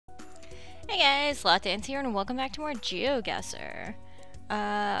Hey guys, Dance here and welcome back to more GeoGuessr.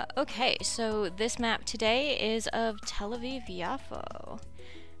 Okay, so this map today is of Tel Aviv, Yafo.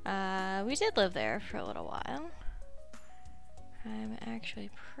 We did live there for a little while. I'm actually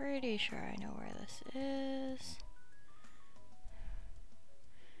pretty sure I know where this is.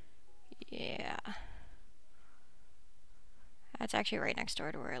 Yeah. That's actually right next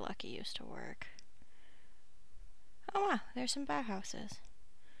door to where Lucky used to work. Oh wow, there's some Bauhauses.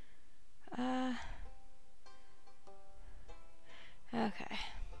 Okay.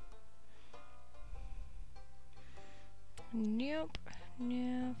 Nope.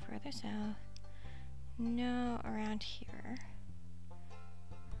 No, further south. No, around here.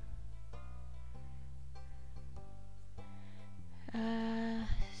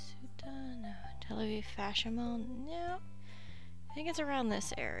 Suda, no. Tel Aviv Fashion Mall, no. I think it's around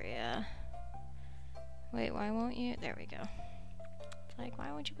this area. Wait, why won't you? There we go. It's like,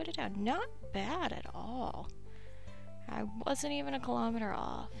 why won't you put it down? Not bad at all. I wasn't even a kilometer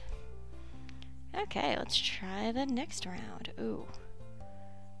off. Okay, let's try the next round. Ooh.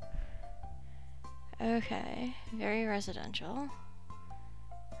 Okay, very residential.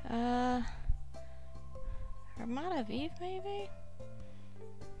 Ramat Aviv, maybe?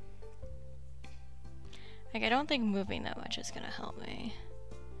 Like, I don't think moving that much is gonna help me.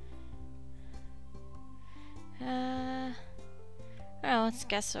 Oh, let's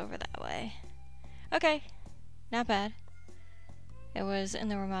guess over that way. Okay, not bad. It was in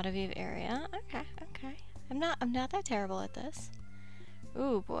the Ramat Aviv area. Okay, okay. I'm not that terrible at this.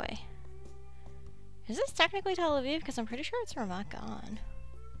 Ooh, boy. Is this technically Tel Aviv? Because I'm pretty sure it's Ramat Gan.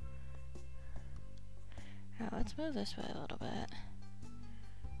 Oh, let's move this way a little bit.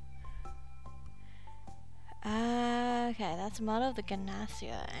 Okay, that's Mud of the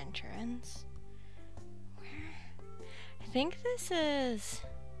Ganasia entrance. Where? I think this is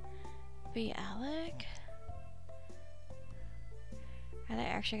Bialik. Are they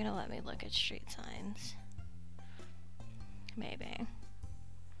actually gonna let me look at street signs? Maybe.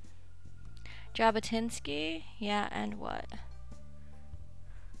 Jabotinsky? Yeah, and what?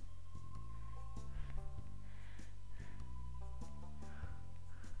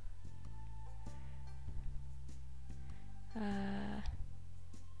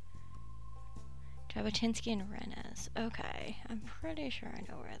 Jabotinsky and Rennes. Okay, I'm pretty sure I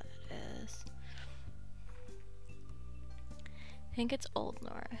know where that is. I think it's Old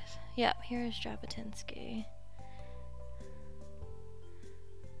North. Yep, here's Jabotinsky.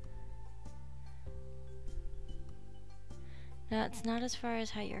 No, it's not as far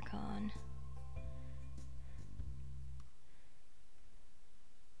as Hayerkon.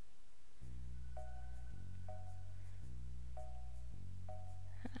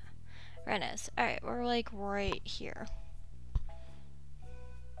 Rennes. Alright, we're like right here.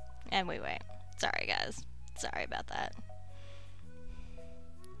 And we wait. Sorry guys. Sorry about that.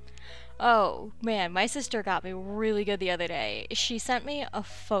 Oh man, my sister got me really good the other day. She sent me a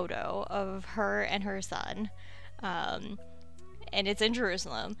photo of her and her son. And it's in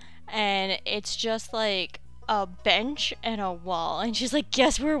Jerusalem. And it's just like a bench and a wall. And she's like,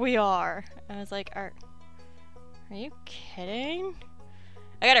 guess where we are? And I was like, are you kidding?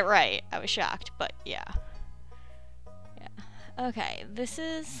 I got it right. I was shocked, but yeah. Yeah. Okay, this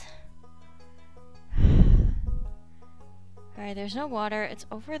is... Alright, there's no water. It's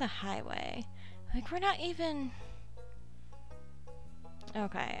over the highway. Like, we're not even...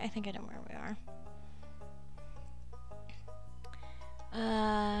 Okay, I think I know where we are.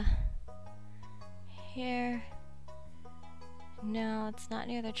 Here. No, it's not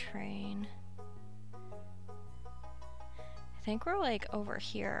near the train. I think we're like over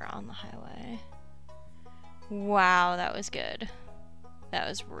here on the highway. Wow, that was good. That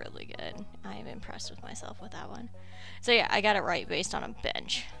was really good. I am impressed with myself with that one. So yeah, I got it right based on a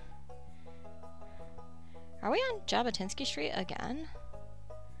bench. Are we on Jabotinsky Street again?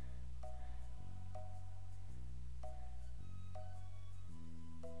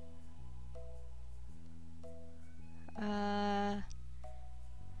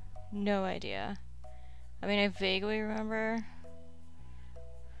 No idea. I mean, I vaguely remember.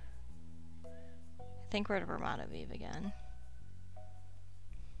 I think we're at Ramat Aviv again.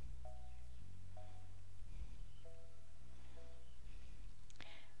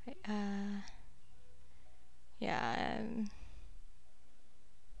 Yeah,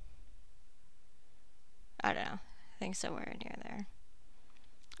 I don't know. I think somewhere near there.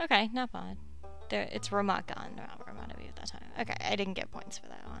 Okay, not bad. There, it's Ramat Gan, not Ramat Aviv at that time. Okay, I didn't get points for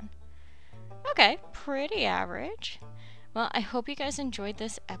that one. Okay, pretty average. Well, I hope you guys enjoyed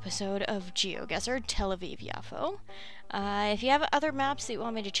this episode of GeoGuessr Tel Aviv Yafo. If you have other maps that you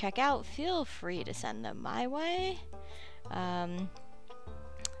want me to check out, feel free to send them my way. Yeah,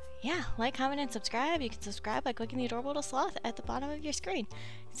 like, comment, and subscribe. You can subscribe by clicking the adorable little sloth at the bottom of your screen.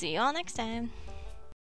 See you all next time.